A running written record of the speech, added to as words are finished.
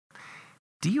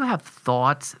Do you have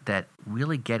thoughts that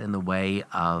really get in the way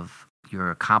of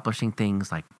your accomplishing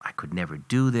things like, I could never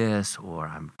do this, or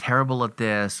I'm terrible at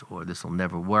this, or this will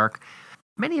never work?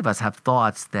 Many of us have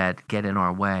thoughts that get in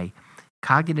our way.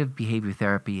 Cognitive behavior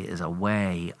therapy is a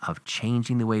way of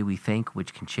changing the way we think,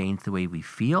 which can change the way we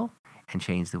feel and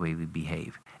change the way we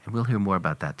behave. And we'll hear more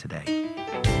about that today.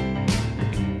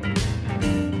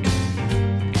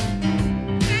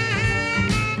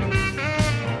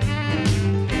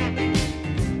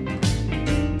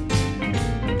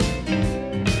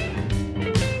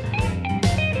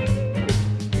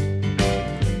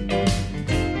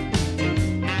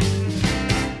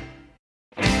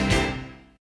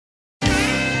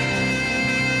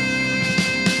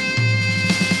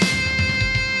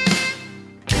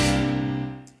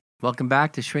 Welcome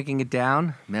back to Shrinking It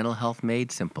Down, Mental Health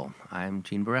Made Simple. I'm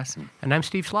Gene Beresin. And I'm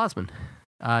Steve Schlossman.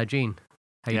 Gene,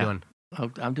 how you doing?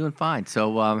 Oh, I'm doing fine.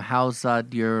 So how's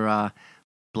your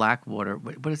Blackwater?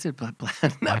 What is it? Not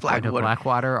Blackwater.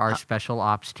 Blackwater are special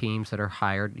ops teams that are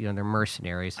hired. They're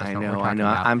mercenaries. That's I what know. we're talking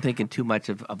about. I'm thinking too much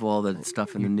of all the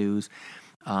stuff in the news.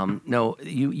 No,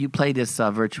 you played this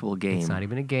virtual game. It's not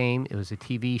even a game. It was a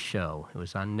TV show. It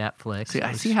was on Netflix. See,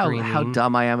 I see how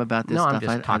dumb I am about this stuff. No,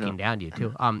 I'm just talking down to you,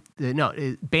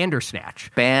 too.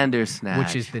 Bandersnatch. Bandersnatch.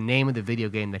 Which is the name of the video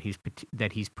game that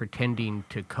he's pretending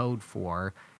to code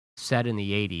for, set in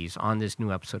the 80s on this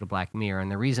new episode of Black Mirror. And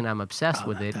the reason I'm obsessed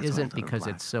with it isn't because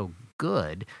it's so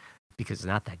good, because it's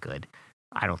not that good,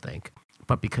 I don't think,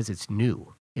 but because it's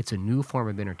new. It's a new form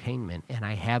of entertainment, and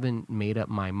I haven't made up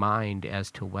my mind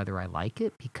as to whether I like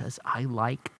it, because I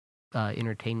like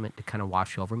entertainment to kind of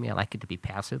wash over me. I like it to be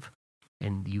passive,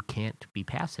 and you can't be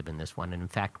passive in this one. And in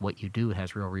fact, what you do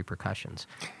has real repercussions,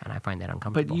 and I find that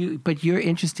uncomfortable. But you're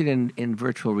interested in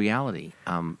virtual reality.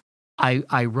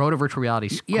 I wrote a virtual reality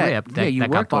script that got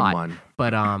worked bought, on one.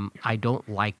 But I don't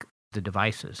like the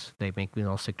devices. They make me a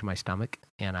little sick to my stomach,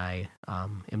 and I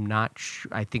am not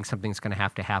I think something's going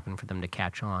to happen for them to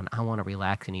catch on. I want to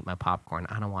relax and eat my popcorn.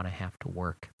 I don't want to have to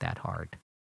work that hard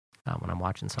when I'm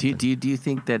watching something. Do you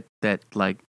think that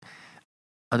like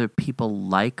other people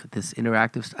like this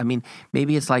interactive I mean,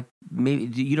 maybe it's like,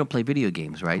 maybe you don't play video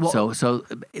games, right? Well,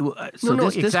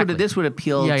 Exactly. This would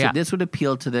appeal Yeah. This would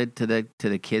appeal to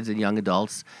the kids and young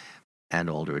adults and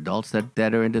older adults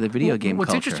that are into the video game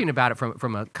What's culture. interesting about it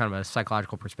from a kind of a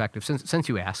psychological perspective, since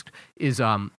you asked, is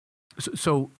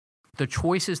so the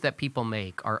choices that people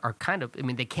make are kind of, I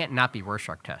mean, they can't not be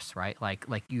Rorschach tests, right? Like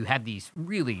you have these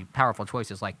really powerful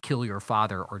choices, like kill your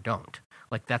father or don't.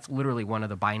 Like that's literally one of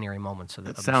the binary moments of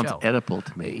the show. Sounds Oedipal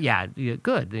to me. Yeah,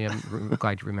 good. I'm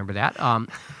glad you remember that.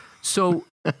 So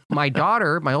my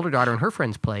older daughter and her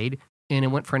friends played, and it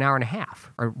went for an hour and a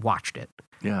half, or watched it.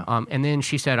 Yeah. And then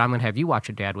she said, I'm going to have you watch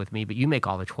it, Dad, with me, but you make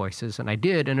all the choices. And I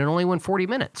did, and it only went 40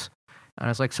 minutes. And I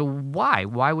was like, so why?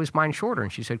 Why was mine shorter?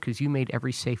 And she said, because you made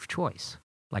every safe choice.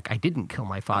 Like, I didn't kill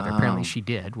my father. Apparently she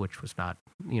did, which was not,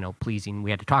 pleasing. We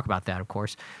had to talk about that, of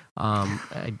course.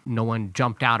 No one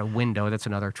jumped out a window. That's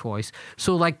another choice.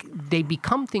 So, like, they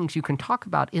become things you can talk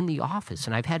about in the office.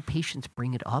 And I've had patients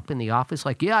bring it up in the office,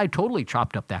 like, yeah, I totally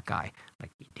chopped up that guy.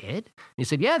 Like, you did? And he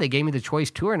said, yeah, they gave me the choice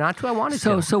to or not to. I wanted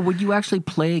to. So would you actually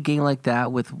play a game like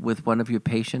that with one of your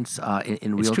patients in real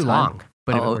time? It's too long.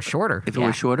 But if it were shorter. If it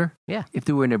were shorter? Yeah. If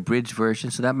there were an abridged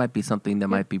version, so that might be something that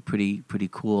might be pretty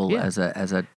cool as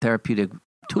a therapeutic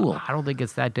tool. I don't think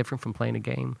it's that different from playing a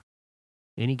game.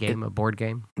 Any game, a board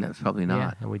game. No, it's probably not.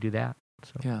 Yeah, and we do that.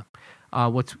 So. Yeah.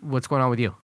 What's going on with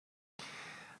you?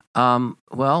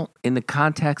 Well, in the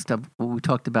context of what we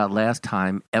talked about last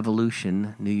time,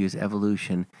 evolution, New Year's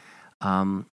evolution,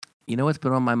 what's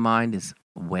been on my mind is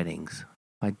weddings.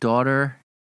 My daughter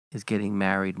is getting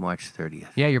married March 30th.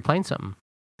 Yeah, you're playing something.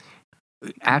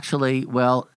 Actually,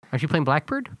 well... Aren't you playing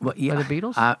Blackbird by the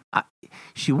Beatles?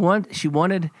 She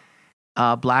wanted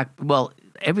Well,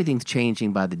 everything's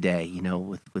changing by the day,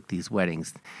 with these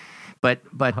weddings. But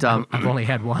I've only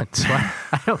had one, so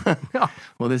I don't know.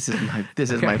 Well, this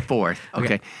is my fourth.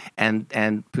 Okay.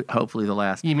 And hopefully the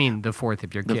last. You mean the fourth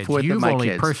of your kids? Fourth You've of my only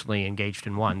kids. Personally engaged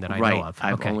in one that I know of.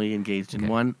 I've only engaged in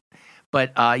one.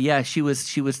 But she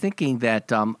was thinking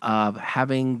that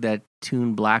having that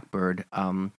tune Blackbird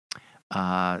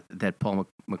that Paul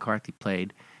McCartney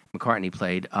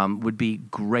played would be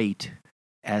great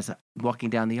as walking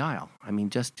down the aisle. I mean,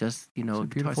 just so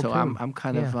tune. I'm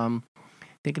kind of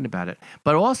thinking about it.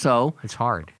 But also, it's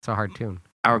hard. It's a hard tune.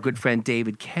 Our good friend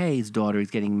David Kay's daughter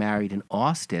is getting married in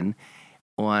Austin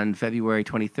on February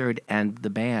 23rd, and the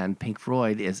band Pink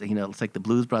Floyd is, it's like the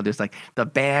Blues Brothers. Like the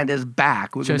band is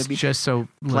back. We're going to be just so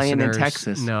playing in listeners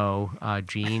Texas. know,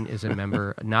 Gene is a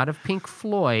member not of Pink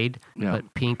Floyd, Yeah.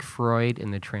 but Pink Freud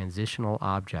and the Transitional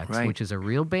Objects, Right. which is a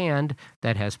real band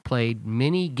that has played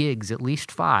many gigs, at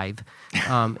least 5,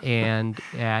 and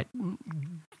at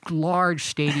large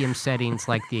stadium settings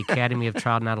like the Academy of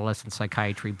Child and Adolescent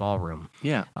Psychiatry Ballroom.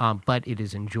 Yeah. But it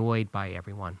is enjoyed by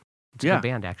everyone. It's a Yeah. good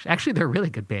band, actually. Actually, they're a really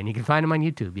good band. You can find them on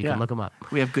YouTube. You Yeah. can look them up.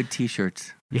 We have good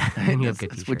T-shirts. Yeah, and you have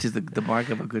good Which t-shirts. is the mark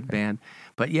of a good band.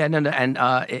 But yeah, no, and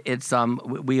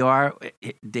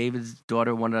David's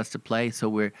daughter wanted us to play, so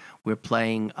we're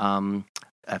playing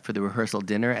for the rehearsal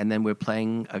dinner, and then we're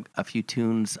playing a few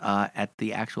tunes at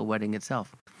the actual wedding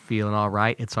itself. Feeling all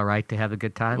right? It's all right to have a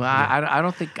good time? Well, Yeah.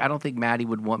 I don't think Maddie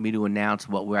would want me to announce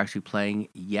what we're actually playing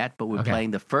yet, but we're Okay.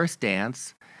 playing the first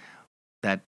dance,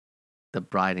 that the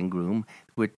bride and groom,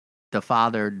 with the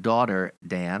father-daughter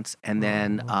dance, and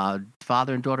then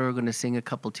father and daughter are going to sing a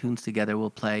couple tunes together. We'll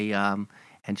play, and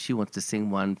she wants to sing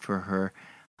one for her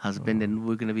husband, and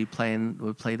we're going to be playing.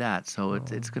 We'll play that. So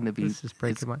it's going to be. This is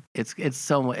breaking my... It's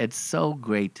so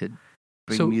great to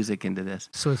bring So- music into this.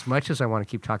 So as much as I want to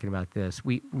keep talking about this,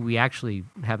 we actually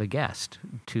have a guest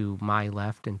to my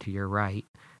left and to your right.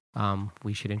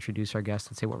 We should introduce our guest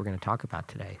and say what we're going to talk about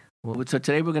today. So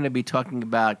today we're going to be talking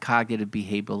about cognitive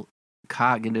behavioral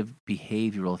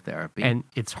therapy. And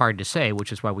it's hard to say,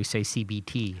 which is why we say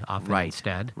CBT often Right.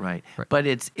 instead. Right. Right. But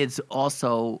it's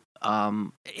also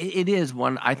it is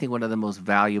one of the most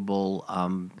valuable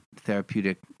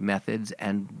therapeutic methods,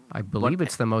 and I believe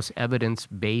it's the most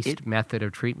evidence-based method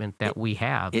of treatment that we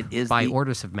have it is by the-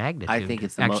 orders of magnitude. I think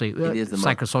it's the actually it is the most-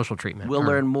 psychosocial treatment. we'll or-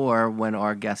 learn more when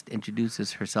our guest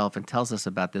introduces herself and tells us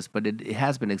about this. But it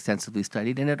has been extensively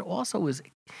studied, and it also is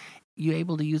you're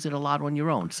able to use it a lot on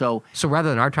your own. So So rather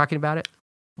than our talking about it,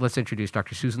 let's introduce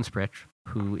Dr. Susan Spritch,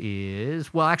 who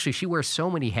is, well, actually, she wears so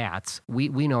many hats. We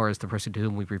know her as the person to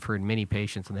whom we've referred many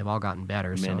patients, and they've all gotten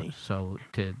better. Many. So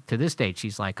to this date,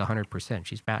 she's like 100%.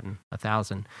 She's batting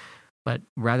 1,000. But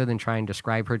rather than try and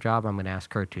describe her job, I'm going to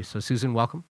ask her to. So Susan,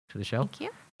 welcome to the show. Thank you.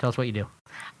 Tell us what you do.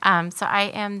 So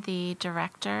I am the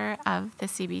director of the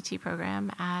CBT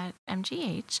program at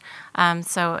MGH.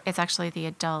 So it's actually the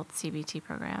adult CBT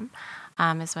program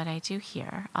is what I do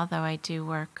here, although I do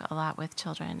work a lot with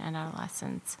children and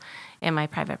adolescents in my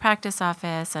private practice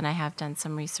office, and I have done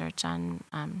some research on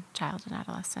child and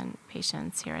adolescent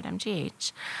patients here at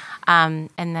MGH. And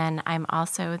then I'm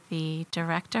also the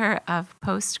director of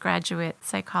postgraduate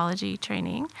psychology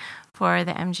training for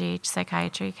the MGH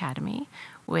Psychiatry Academy,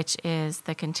 which is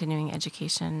the continuing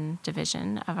education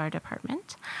division of our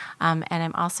department. And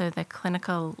I'm also the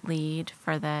clinical lead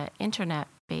for the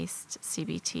internet-based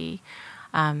CBT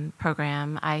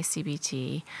program,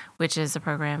 iCBT, which is a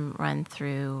program run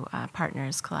through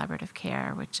Partners Collaborative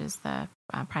Care, which is the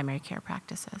primary care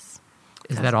practices.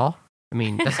 Is that all? I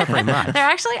mean, that's not very much. There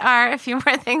actually are a few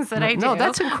more things that I do. No,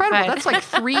 that's incredible. but- That's like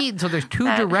 3. So there's 2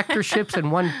 directorships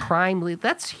and 1 prime lead.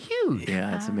 That's huge.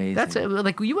 yeah, it's amazing. That's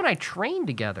like you and I trained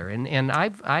together, and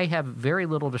I have very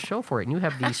little to show for it, and you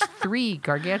have these 3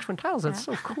 gargantuan titles. That's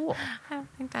so cool. I don't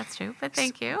think that's true, but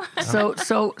thank you. So,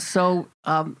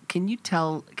 can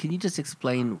you just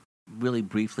explain really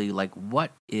briefly, like,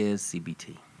 what is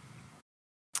CBT?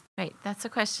 Right, that's a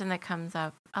question that comes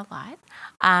up a lot.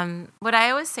 What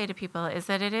I always say to people is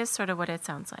that it is sort of what it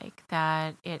sounds like,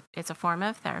 that it's a form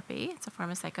of therapy, it's a form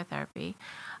of psychotherapy,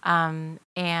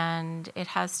 and it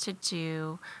has to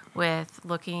do with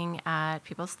looking at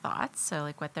people's thoughts, so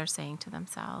like what they're saying to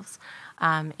themselves,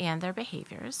 and their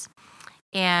behaviors,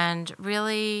 and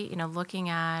really, looking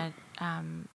at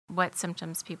what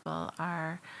symptoms people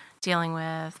are dealing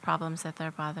with, problems that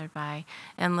they're bothered by,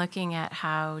 and looking at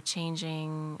how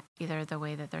changing either the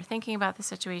way that they're thinking about the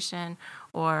situation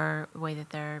or the way that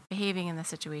they're behaving in the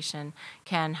situation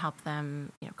can help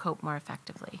them cope more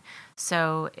effectively.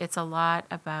 So it's a lot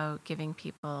about giving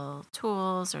people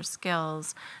tools or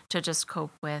skills to just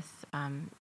cope with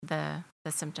the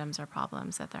symptoms or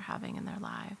problems that they're having in their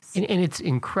lives. And it's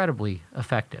incredibly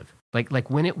effective.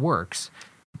 Like when it works,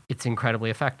 it's incredibly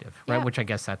effective, right? Yeah. Which I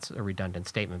guess that's a redundant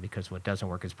statement because what doesn't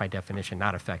work is by definition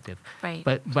not effective. Right.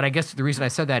 But I guess the reason I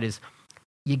said that is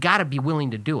you got to be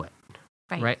willing to do it,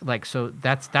 right? Like so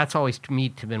that's always to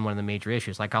me been one of the major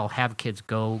issues. Like I'll have kids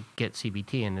go get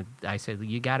CBT, and I say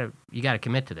you got to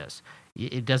commit to this.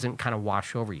 It doesn't kind of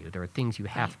wash over you. There are things you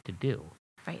have to do.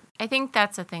 Right. I think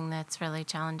that's the thing that's really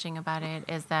challenging about it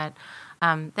is that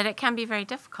that it can be very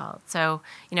difficult. So,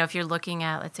 if you're looking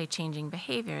at, let's say, changing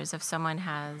behaviors, if someone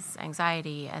has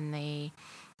anxiety and they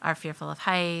are fearful of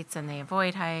heights and they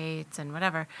avoid heights and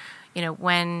whatever,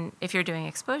 if you're doing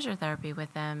exposure therapy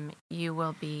with them, you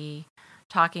will be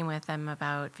talking with them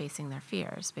about facing their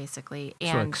fears, basically,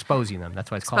 and so exposing them.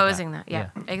 That's why it's called exposing them.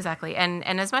 Yeah, exactly. And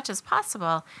as much as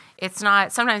possible, it's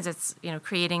not. Sometimes it's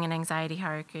creating an anxiety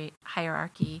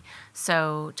hierarchy.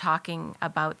 So talking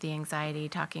about the anxiety,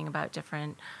 talking about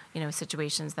different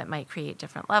situations that might create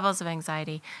different levels of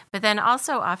anxiety. But then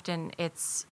also often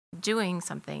it's doing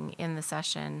something in the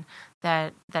session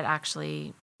that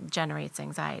actually generates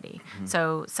anxiety. Mm-hmm.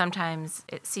 So sometimes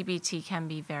CBT can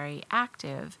be very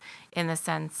active in the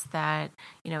sense that,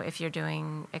 if you're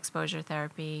doing exposure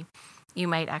therapy, you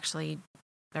might actually,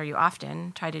 or you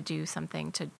often try to do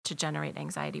something to generate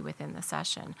anxiety within the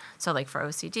session. So like for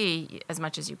OCD, as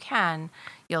much as you can,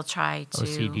 you'll try to...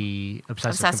 OCD,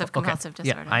 obsessive compulsive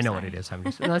disorder. Yeah, I know what it is. No,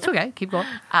 that's okay. Keep going.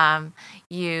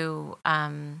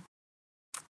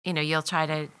 You'll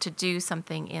try to do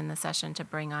something in the session to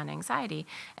bring on anxiety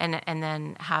and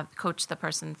then coach the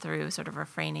person through sort of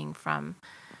refraining from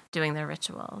doing their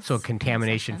rituals. So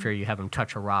contamination fear, you have them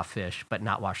touch a raw fish but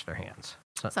not wash their hands.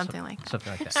 Something like that.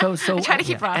 Something like that. So I try to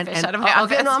keep raw fish out of my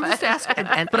office. No, I'm just asking.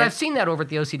 But I've seen that over at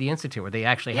the OCD Institute where they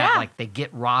actually have they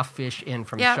get raw fish in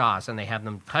from Shaw's and they have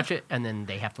them touch it and then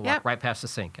they have to walk right past the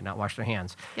sink and not wash their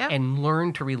hands and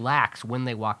learn to relax when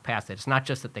they walk past it. It's not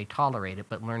just that they tolerate it,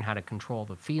 but learn how to control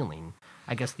the feeling.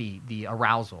 I guess the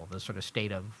arousal, the sort of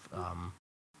state of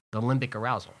the limbic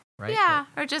arousal, right? Yeah,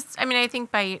 or just, I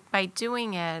think by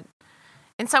doing it,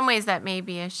 in some ways that may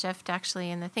be a shift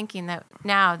actually in the thinking that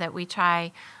now that we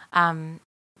try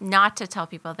not to tell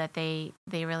people that they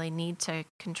really need to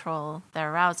control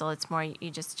their arousal. It's more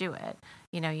you just do it.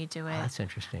 You do it. Oh, that's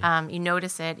interesting. You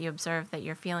notice it. You observe that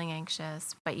you're feeling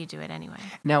anxious, but you do it anyway.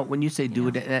 Now, when you say do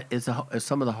it, is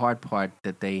some of the hard part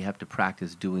that they have to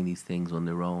practice doing these things on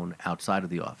their own outside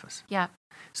of the office? Yeah.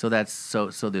 So that's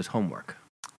so there's homework.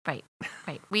 Right.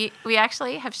 We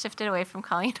actually have shifted away from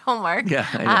calling it homework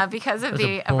because of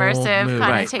the aversive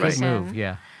connotation. Right move,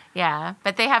 yeah. Yeah,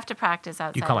 but they have to practice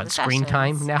outside. You call of it the screen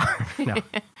sessions. time now? No.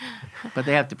 But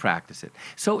they have to practice it.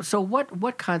 So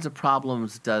what kinds of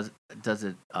problems does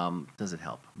it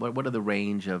help? What are the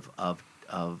range of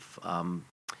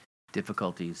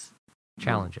difficulties?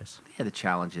 Challenges. The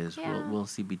challenges will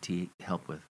CBT help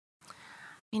with?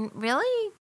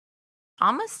 Really,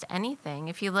 almost anything.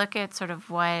 If you look at sort of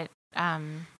what,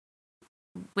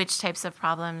 which types of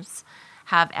problems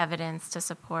have evidence to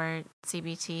support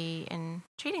CBT in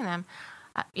treating them,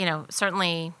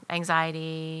 certainly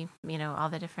anxiety, all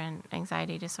the different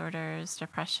anxiety disorders,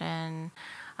 depression,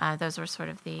 those were sort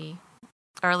of the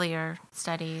earlier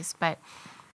studies. But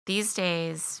these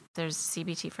days, there's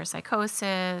CBT for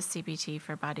psychosis, CBT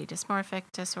for body dysmorphic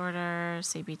disorder,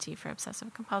 CBT for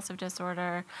obsessive compulsive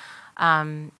disorder.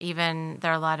 Even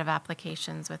there are a lot of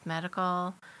applications with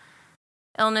medical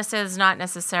illnesses, not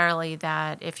necessarily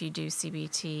that if you do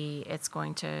CBT, it's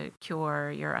going to cure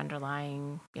your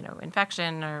underlying,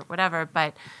 infection or whatever,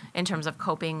 but in terms of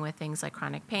coping with things like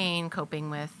chronic pain, coping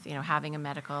with, having a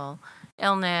medical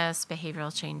illness,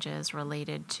 behavioral changes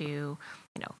related to,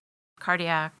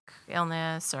 cardiac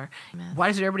illness or... Why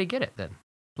does everybody get it then?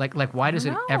 Like why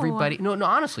doesn't everybody... No,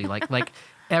 honestly, like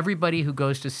everybody who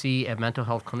goes to see a mental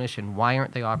health clinician, why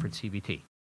aren't they offered CBT?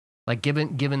 Like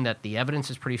given that the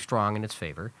evidence is pretty strong in its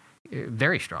favor,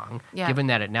 very strong, given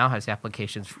that it now has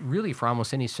applications really for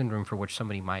almost any syndrome for which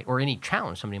somebody might, or any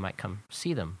challenge somebody might come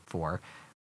see them for,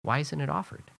 why isn't it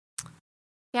offered?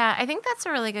 Yeah, I think that's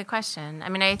a really good question.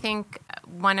 I think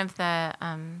one of the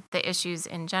issues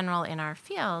in general in our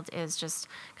field is just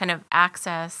kind of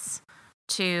access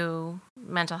to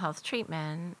mental health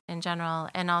treatment in general,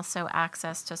 and also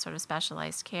access to sort of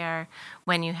specialized care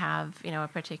when you have, a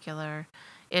particular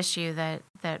issue that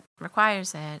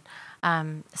requires it.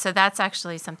 So that's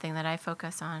actually something that I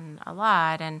focus on a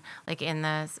lot. And like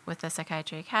with the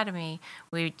Psychiatry Academy,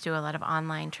 we do a lot of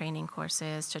online training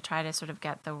courses to try to sort of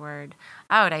get the word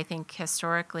out. I think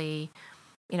historically,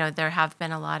 there have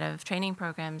been a lot of training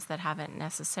programs that haven't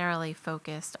necessarily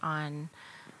focused on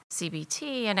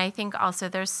CBT. And I think also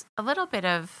there's a little bit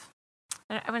of,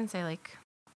 I wouldn't say like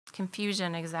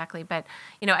confusion exactly, but,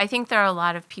 I think there are a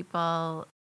lot of people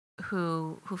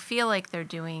who feel like they're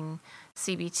doing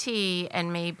CBT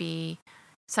and maybe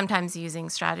sometimes using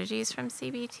strategies from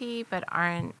CBT, but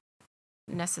aren't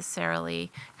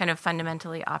necessarily kind of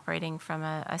fundamentally operating from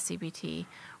a CBT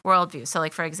worldview. So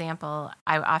like, for example,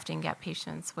 I often get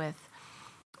patients with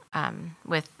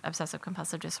obsessive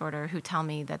compulsive disorder who tell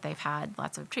me that they've had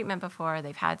lots of treatment before,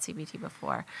 they've had CBT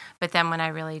before, but then when I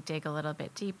really dig a little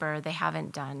bit deeper, they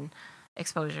haven't done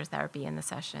exposure therapy in the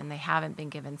session. They haven't been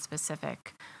given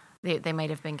specific they might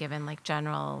have been given like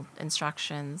general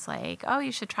instructions like, oh,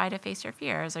 you should try to face your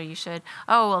fears, or you should,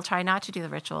 oh, well, try not to do the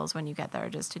rituals when you get the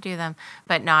urges to do them,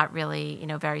 but not really,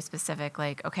 very specific,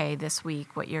 like, okay, this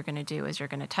week what you're going to do is you're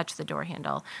going to touch the door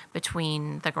handle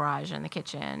between the garage and the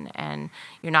kitchen, and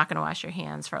you're not going to wash your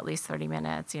hands for at least 30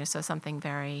 minutes, so something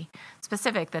very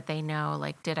specific that they know,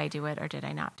 like, did I do it or did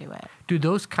I not do it? Do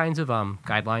those kinds of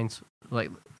guidelines,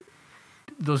 like,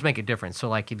 those make a difference? So,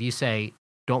 like, if you say,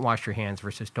 don't wash your hands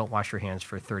versus don't wash your hands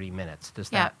for 30 minutes. Does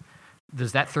that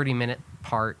 30-minute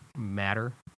part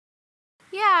matter?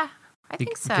 Yeah, I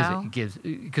think so.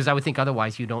 Because I would think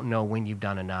otherwise you don't know when you've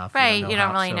done enough. Right. You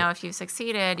don't really know if you've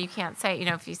succeeded. You can't say,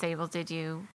 if you say, well, did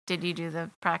you do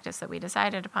the practice that we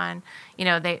decided upon?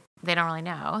 They don't really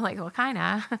know. Like, well, kind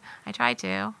of. I tried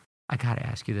to. I got to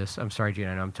ask you this. I'm sorry, Gina,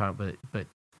 I know I'm talking, but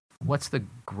what's the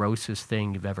grossest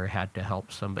thing you've ever had to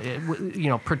help somebody?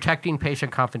 Protecting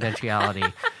patient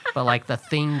confidentiality, but like the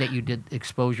thing that you did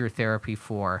exposure therapy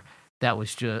for that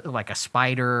was just like a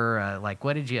spider. Like,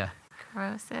 what did you?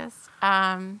 Grossest.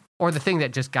 Or the thing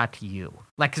that just got to you.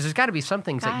 Like, because there's got to be some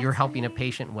things that you're helping a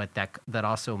patient with that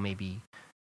also maybe.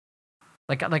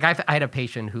 Like I had a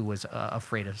patient who was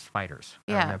afraid of spiders,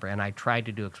 I remember, and I tried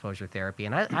to do exposure therapy,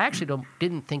 and I actually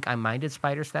didn't think I minded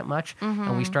spiders that much,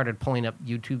 and we started pulling up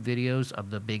YouTube videos of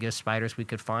the biggest spiders we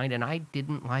could find, and I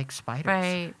didn't like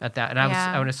spiders at that, and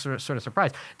I was sort of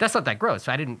surprised. That's not that gross.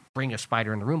 I didn't bring a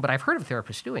spider in the room, but I've heard of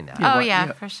therapists doing that.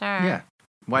 For sure. Yeah.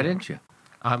 Why didn't you?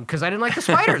 Because I didn't like the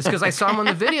spiders, because I saw them on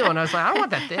the video, and I was like, I don't want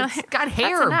that thing. It's got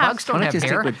hair. Bugs don't have hair.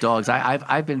 Stick with dogs.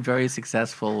 I've been very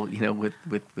successful,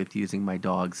 with using my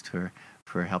dogs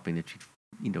for helping to treat,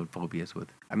 phobias with.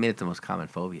 I mean, it's the most common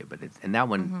phobia, but that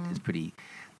one is pretty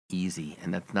easy,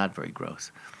 and that's not very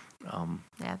gross.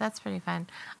 Yeah, that's pretty fun.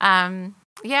 I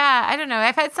don't know.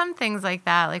 I've had some things like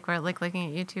that, like we're like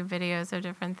looking at YouTube videos of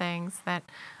different things that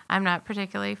I'm not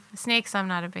particularly snakes. I'm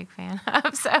not a big fan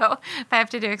of. So if I have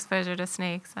to do exposure to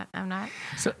snakes, I'm not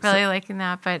really liking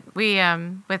that. But we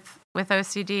with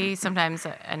OCD, sometimes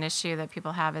an issue that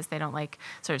people have is they don't like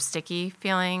sort of sticky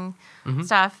feeling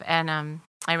stuff. And I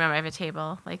remember I have a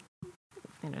table, like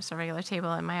just a regular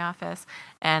table in my office,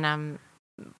 and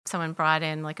someone brought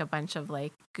in like a bunch of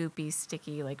like goopy,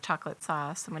 sticky, like chocolate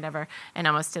sauce and whatever, and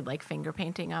almost did like finger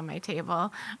painting on my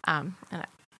table. And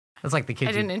it's like the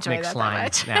kids who make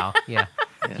slime now. Yeah.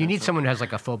 You need someone who has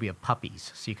like a phobia of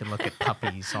puppies, so you can look at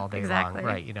puppies all day long,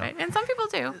 right? Right. And some people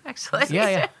do actually.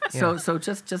 Yeah. So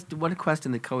just one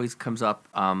question that always comes up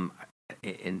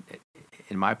in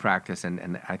my practice,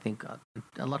 and I think a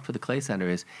lot for the Clay Center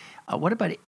is, what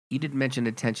about? You did mention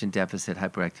attention deficit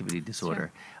hyperactivity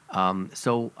disorder. Sure.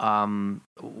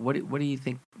 What do you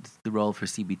think the role for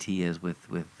CBT is with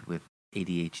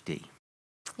ADHD?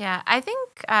 Yeah, I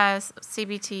think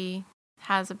CBT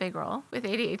has a big role with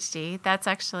ADHD. That's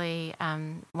actually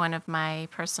one of my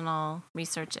personal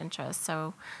research interests.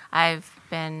 So I've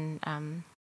been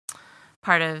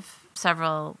part of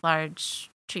several large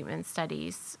treatment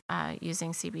studies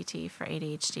using CBT for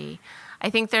ADHD. I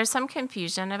think there's some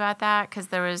confusion about that because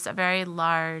there was a very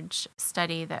large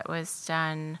study that was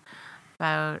done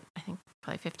about, I think,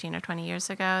 probably 15 or 20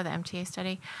 years ago, the MTA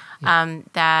study,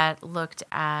 that looked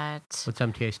at... What's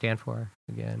MTA stand for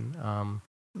again?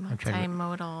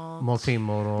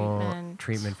 Multimodal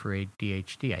treatment for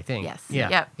ADHD, I think. Yes.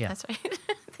 Yeah. That's right.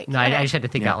 I just had to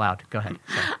think out loud. Go ahead.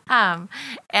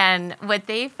 And what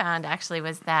they found actually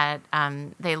was that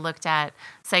they looked at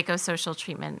psychosocial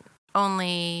treatment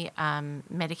only,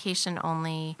 medication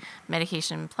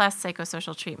plus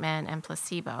psychosocial treatment, and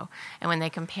placebo. And when they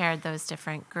compared those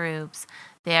different groups,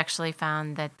 they actually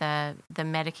found that the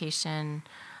medication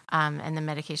and the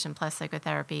medication plus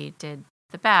psychotherapy did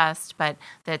the best, but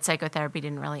that psychotherapy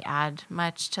didn't really add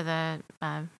much to the,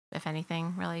 if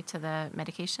anything, really to the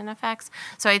medication effects.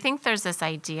 So I think there's this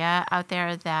idea out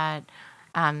there that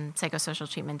psychosocial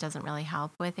treatment doesn't really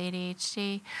help with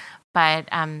ADHD, but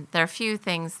there are a few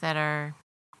things that are,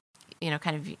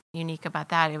 kind of unique about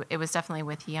that. It was definitely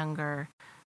with younger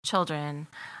children,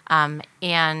 and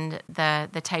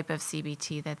the type of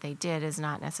CBT that they did is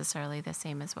not necessarily the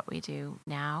same as what we do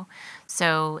now.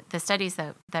 So the studies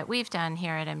that we've done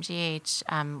here at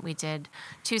MGH, we did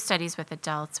 2 studies with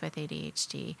adults with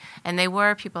ADHD, and they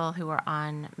were people who were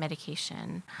on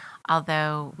medication,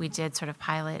 although we did sort of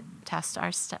pilot test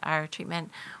our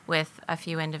treatment with a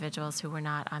few individuals who were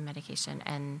not on medication,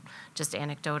 and just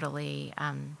anecdotally,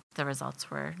 the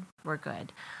results were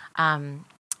good.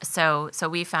 So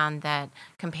we found that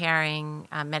comparing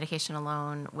medication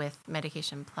alone with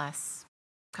medication plus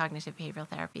cognitive behavioral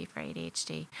therapy for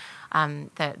ADHD,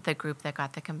 the group that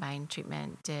got the combined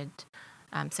treatment did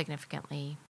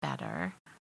significantly better.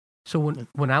 So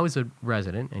when I was a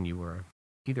resident and you were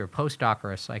either a postdoc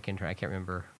or a psych intern, I can't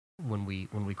remember when we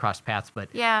crossed paths, but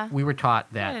Yeah. we were taught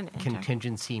I had that an intern.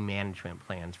 contingency management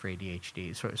plans for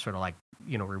ADHD, sort of like,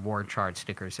 reward chart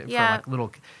stickers for Yeah. like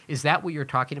little. Is that what you're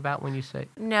talking about when you say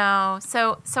No.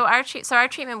 So our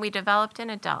treatment we developed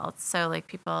in adults. So like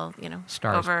people,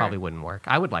 stars? over Probably wouldn't work.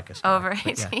 I would like a star. over but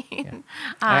 18. yeah.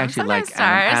 I actually like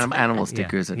sometimes stars. animal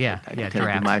stickers. Yeah. I Yeah, tend to be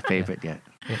giraffes. my favorite. Yeah.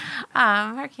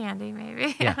 Or candy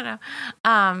maybe. Yeah. I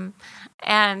don't know.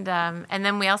 And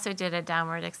then we also did a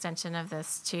downward extension of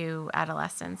this to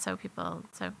adolescents, so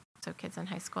kids in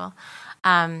high school.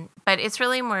 But it's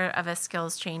really more of a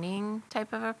skills training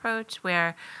type of approach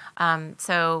where,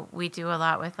 so we do a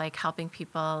lot with like helping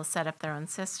people set up their own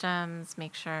systems,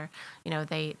 make sure,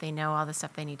 they know all the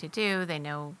stuff they need to do, they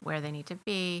know where they need to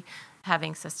be,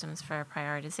 having systems for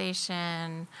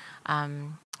prioritization,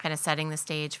 kind of setting the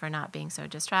stage for not being so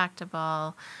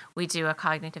distractible. We do a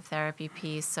cognitive therapy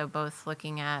piece, so both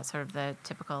looking at sort of the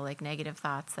typical like negative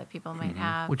thoughts that people might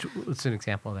have. What's an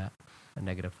example of that? A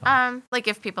negative thought. Like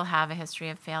if people have a history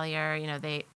of failure,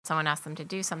 someone asks them to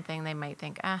do something, they might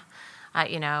think, I'm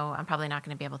probably not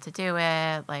going to be able to do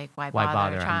it. Like, why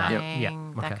bother I'm not- trying? Yeah.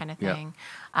 That Okay. kind of Yeah. thing.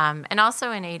 And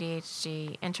also in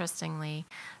ADHD, interestingly,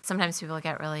 sometimes people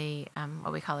get really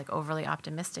what we call like overly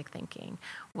optimistic thinking,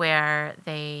 where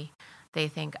they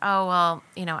think, oh, well,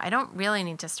 I don't really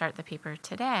need to start the paper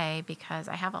today because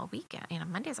I have all weekend.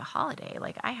 Monday's a holiday.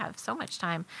 Like, I have so much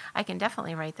time. I can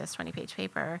definitely write this 20-page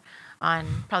paper on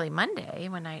probably Monday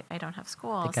when I don't have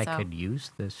school. I think I could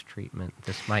use this treatment.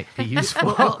 This might be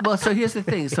useful. Well, so here's the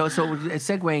thing. So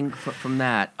segueing from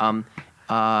that,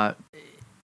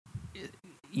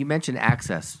 you mentioned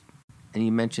access, and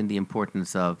you mentioned the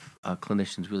importance of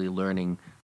clinicians really learning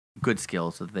good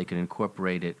skills so that they can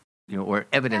incorporate it, or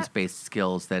evidence-based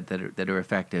skills that are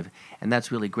effective, and that's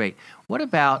really great. What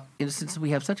about, since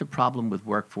we have such a problem with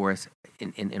workforce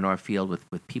in our field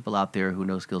with people out there who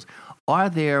know skills, are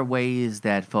there ways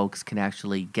that folks can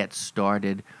actually get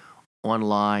started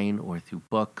online or through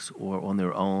books or on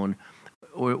their own,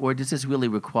 or does this really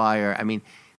require? I mean,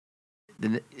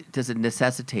 does it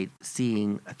necessitate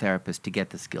seeing a therapist to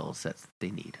get the skill sets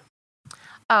they need?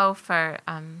 Oh, for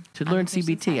To learn patient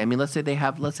CBT. side. I mean, let's say they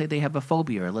have a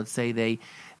phobia, or let's say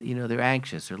they're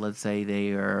anxious, or let's say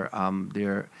they are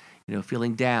they're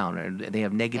feeling down, or they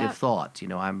have negative Yeah. thoughts.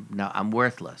 I'm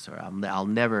worthless, or I'll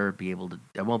never be able to.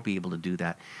 I won't be able to do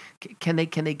that. Can they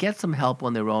get some help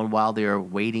on their own while they're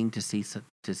waiting to see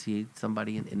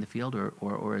somebody in the field,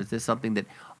 or is this something that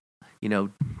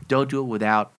don't do it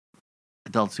without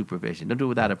adult supervision? Don't do it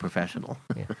without a professional.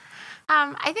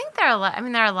 I think there are a lot. I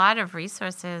mean, there are a lot of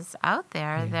resources out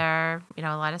there. Yeah. There are,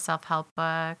 a lot of self-help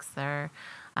books. There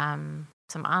are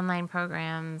some online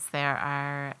programs. There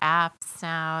are apps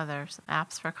now. There's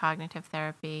apps for cognitive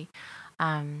therapy.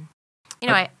 Are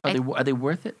they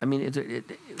worth it? I mean, is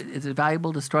it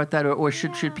valuable to start that, or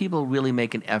should people really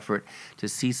make an effort to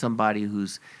see somebody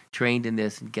who's trained in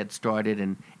this and get started,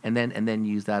 and then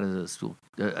use that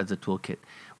as a toolkit?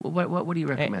 What do you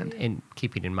recommend? And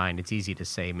keeping in mind, it's easy to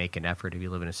say make an effort if you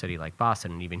live in a city like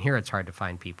Boston, and even here it's hard to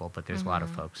find people. But there's a lot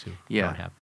of folks who don't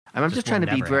have. I'm just trying to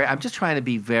be never I'm just trying to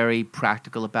be very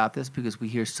practical about this, because we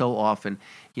hear so often,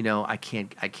 I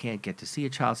can't get to see a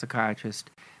child psychiatrist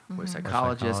or a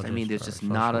psychologist. I mean, there's just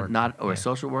a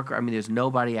social worker. I mean, there's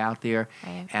nobody out there,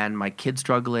 Right. and my kid's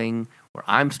struggling, or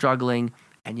I'm struggling,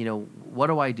 and what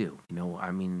do I do?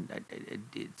 I mean,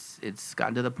 it's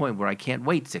gotten to the point where I can't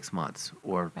wait 6 months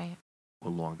or Right.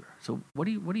 longer. So what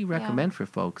do you recommend for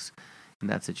folks in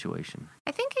that situation?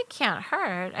 I think it can't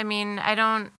hurt. I mean,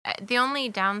 the only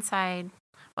downside,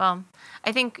 well,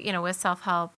 I think, with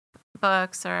self-help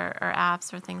books or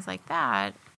apps or things like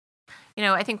that,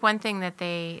 I think one thing that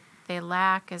they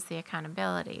lack is the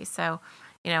accountability. So,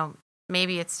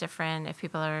 maybe it's different if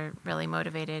people are really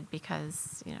motivated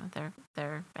because,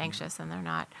 they're anxious and they're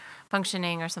not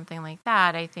functioning or something like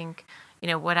that. I think,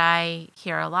 what I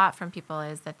hear a lot from people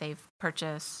is that they've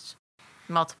purchased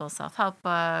multiple self-help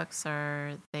books,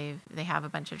 or they have a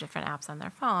bunch of different apps on their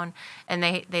phone, and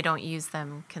they don't use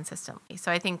them consistently.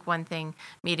 So I think one thing,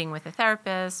 meeting with a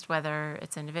therapist, whether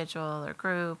it's individual or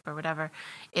group or whatever,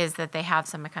 is that they have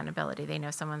some accountability. They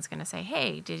know someone's going to say,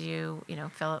 hey, did you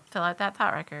fill out that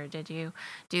thought record? Did you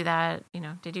do that?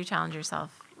 Did you challenge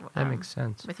yourself? That makes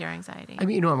sense. With your anxiety. I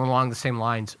mean, along the same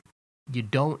lines, you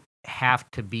don't have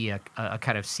to be a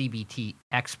kind of CBT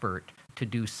expert to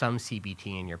do some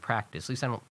CBT in your practice. At least I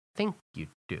don't think you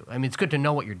do. I mean, it's good to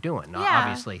know what you're doing,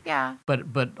 obviously. Yeah. But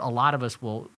a lot of us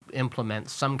will implement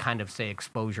some kind of, say,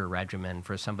 exposure regimen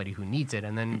for somebody who needs it,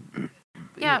 and then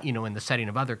Yeah. in the setting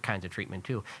of other kinds of treatment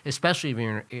too, especially if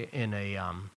you're in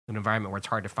an environment where it's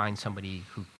hard to find somebody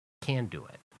who can do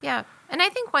it. Yeah. And I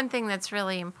think one thing that's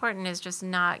really important is just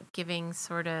not giving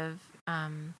sort of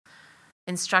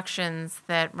instructions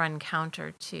that run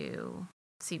counter to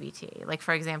CBT. Like,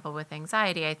 for example, with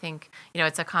anxiety, I think,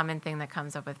 it's a common thing that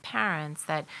comes up with parents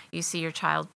that you see your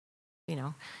child,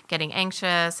 getting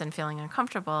anxious and feeling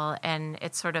uncomfortable. And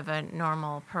it's sort of a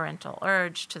normal parental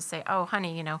urge to say, oh,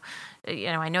 honey,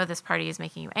 I know this party is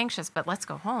making you anxious, but let's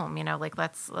go home,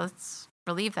 let's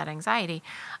relieve that anxiety,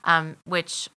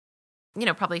 which,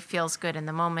 probably feels good in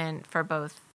the moment for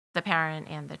both the parent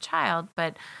and the child,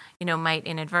 but, might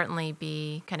inadvertently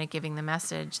be kind of giving the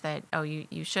message that, oh,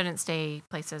 you shouldn't stay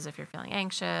places if you're feeling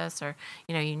anxious, or,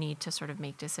 you need to sort of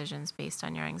make decisions based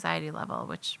on your anxiety level,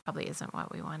 which probably isn't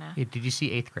what we want to. Yeah, did you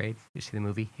see 8th Grade? Did you see the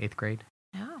movie 8th Grade?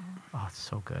 No. Oh, it's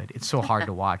so good. It's so hard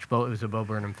to watch. It was a Bo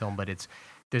Burnham film, but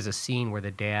there's a scene where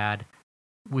the dad,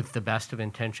 with the best of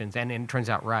intentions, and it turns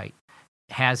out right,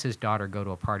 has his daughter go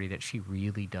to a party that she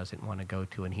really doesn't want to go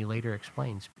to. And he later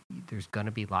explains, there's going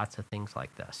to be lots of things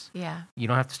like this. Yeah. You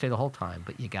don't have to stay the whole time,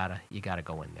 but you gotta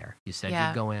go in there. You said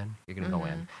you'd go in, you're going to go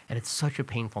in. And it's such a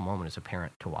painful moment as a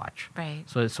parent to watch. Right.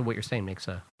 So what you're saying makes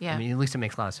at least it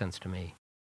makes a lot of sense to me.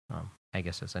 I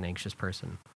guess as an anxious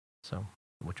person,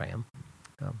 which I am.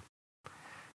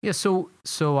 So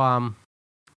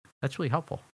that's really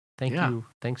helpful. Thank you.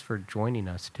 Thanks for joining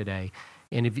us today.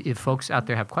 And if folks out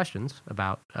there have questions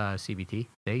about CBT,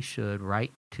 they should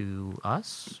write to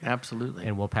us. Absolutely.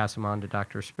 And we'll pass them on to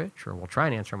Dr. Spritch, or we'll try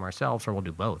and answer them ourselves, or we'll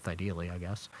do both, ideally, I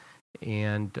guess.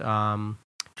 And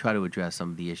try to address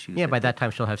some of the issues. Yeah, by that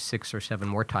time she'll have 6 or 7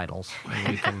 more titles. And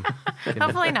we can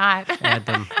hopefully not. Add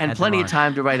them. And plenty of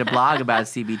time to write a blog about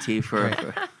CBT for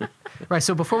Right.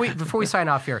 So before we sign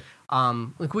off here,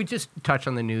 we just touched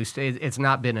on the news. It's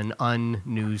not been an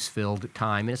unnews-filled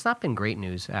time, and it's not been great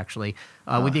news, actually,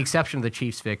 with the exception of the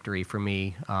Chiefs' victory for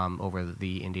me over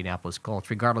the Indianapolis Colts.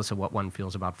 Regardless of what one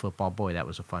feels about football, boy, that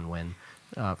was a fun win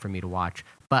for me to watch.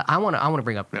 But I want to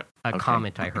bring up a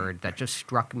comment I heard that just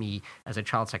struck me as a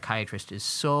child psychiatrist is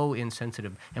so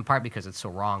insensitive, in part because it's so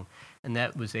wrong. And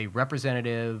that was a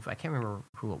representative, I can't remember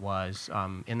who it was,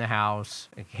 in the House.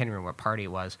 I can't remember what party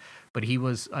it was. But he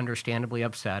was understandably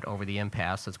upset over the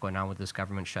impasse that's going on with this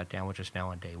government shutdown, which is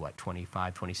now on day,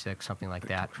 25, 26, something like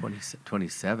that?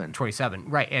 27. 27,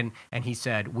 right. And he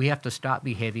said, we have to stop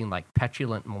behaving like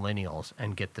petulant millennials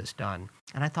and get this done.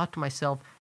 And I thought to myself,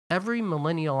 every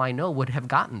millennial I know would have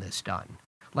gotten this done.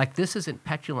 Like, this isn't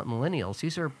petulant millennials.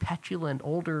 These are petulant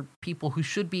older people who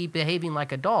should be behaving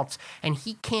like adults. And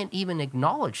he can't even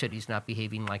acknowledge that he's not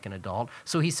behaving like an adult.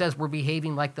 So he says we're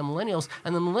behaving like the millennials.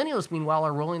 And the millennials, meanwhile,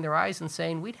 are rolling their eyes and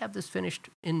saying, we'd have this finished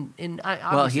in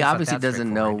well, he obviously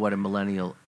doesn't know what a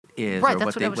millennial is, right,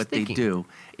 or what they do.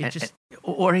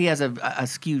 Or he has a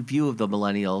skewed view of the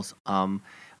millennials.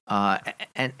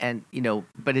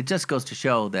 But it just goes to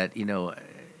show that,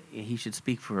 he should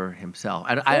speak for himself.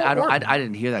 I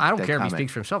didn't hear that. I don't care comment. if he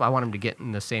speaks for himself. I want him to get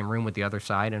in the same room with the other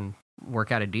side and work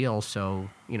out a deal so,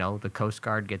 the Coast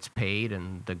Guard gets paid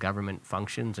and the government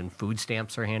functions and food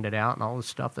stamps are handed out and all this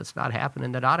stuff that's not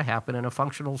happening that ought to happen in a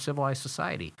functional, civilized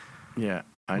society. Yeah,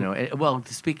 I know. Well,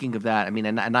 speaking of that, I mean,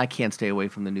 and I can't stay away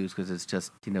from the news because it's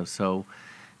just, so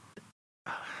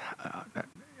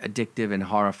addictive and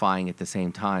horrifying at the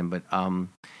same time. But,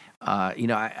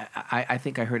 I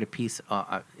think I heard a piece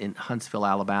in Huntsville,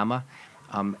 Alabama,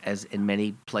 as in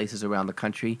many places around the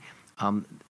country.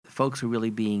 Folks are really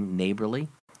being neighborly.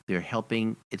 They're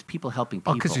helping. It's people helping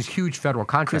people. Oh, because there's huge federal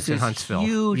contracts in Huntsville.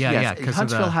 Huge, yes.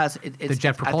 Huntsville has the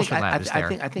Jet Propulsion Lab is there.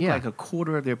 I think like a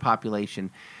quarter of their population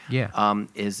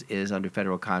is under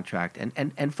federal contract,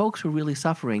 and folks are really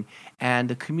suffering. And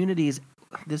the communities.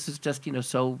 This is just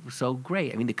so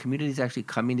great. I mean, the community is actually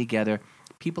coming together.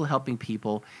 People helping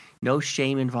people, no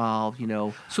shame involved,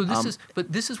 So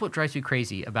this is what drives me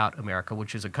crazy about America,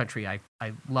 which is a country I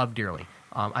love dearly.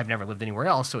 I've never lived anywhere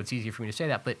else, so it's easier for me to say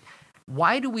that. But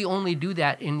why do we only do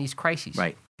that in these crises?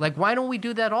 Right. Like, why don't we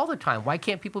do that all the time? Why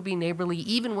can't people be neighborly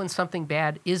even when something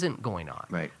bad isn't going on?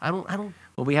 Right. I don't.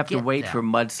 Well, we have to wait that. for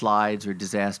mudslides or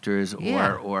disasters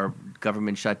or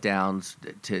government shutdowns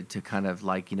to kind of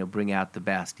bring out the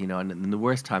best, and in the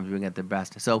worst times bring out the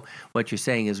best. So what you're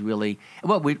saying is really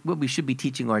what we should be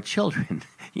teaching our children,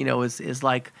 is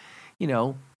like,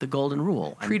 the golden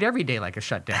rule. Treat every day like a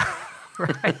shutdown.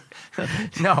 Right?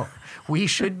 No, we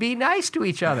should be nice to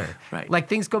each other. Right. Like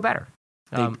things go better.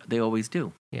 They always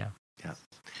do. Yeah.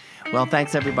 Well,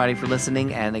 thanks everybody for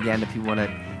listening. And again, if you want to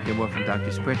hear more from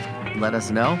Dr. Spritch, let us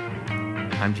know.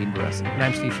 I'm Gene Barresi. And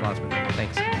I'm Steve Schlossman.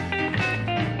 Thanks.